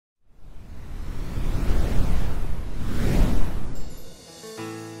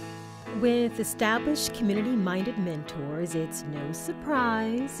With established community-minded mentors, it's no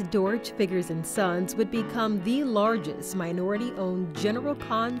surprise Dortch Figures & Sons would become the largest minority-owned general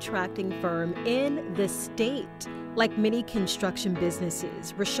contracting firm in the state. Like many construction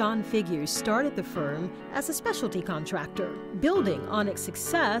businesses, Rashawn Figures started the firm as a specialty contractor. Building on its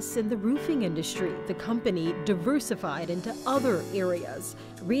success in the roofing industry, the company diversified into other areas.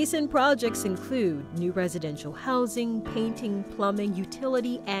 Recent projects include new residential housing, painting, plumbing,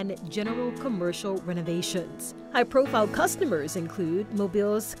 utility, and general commercial renovations. High-profile customers include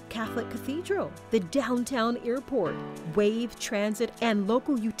Mobile's Catholic Cathedral, the downtown airport, Wave Transit, and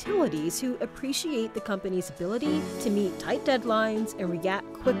local utilities who appreciate the company's ability to meet tight deadlines and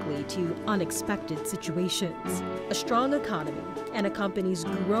react quickly to unexpected situations. A strong economy and a company's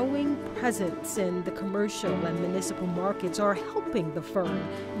growing presence in the commercial and municipal markets are helping the firm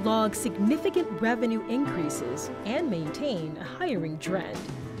log significant revenue increases and maintain a hiring trend.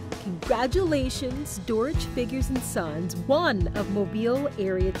 Congratulations, Dortch Figures & Sons, one of Mobile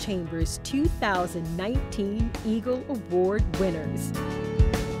Area Chamber's 2019 Eagle Award winners.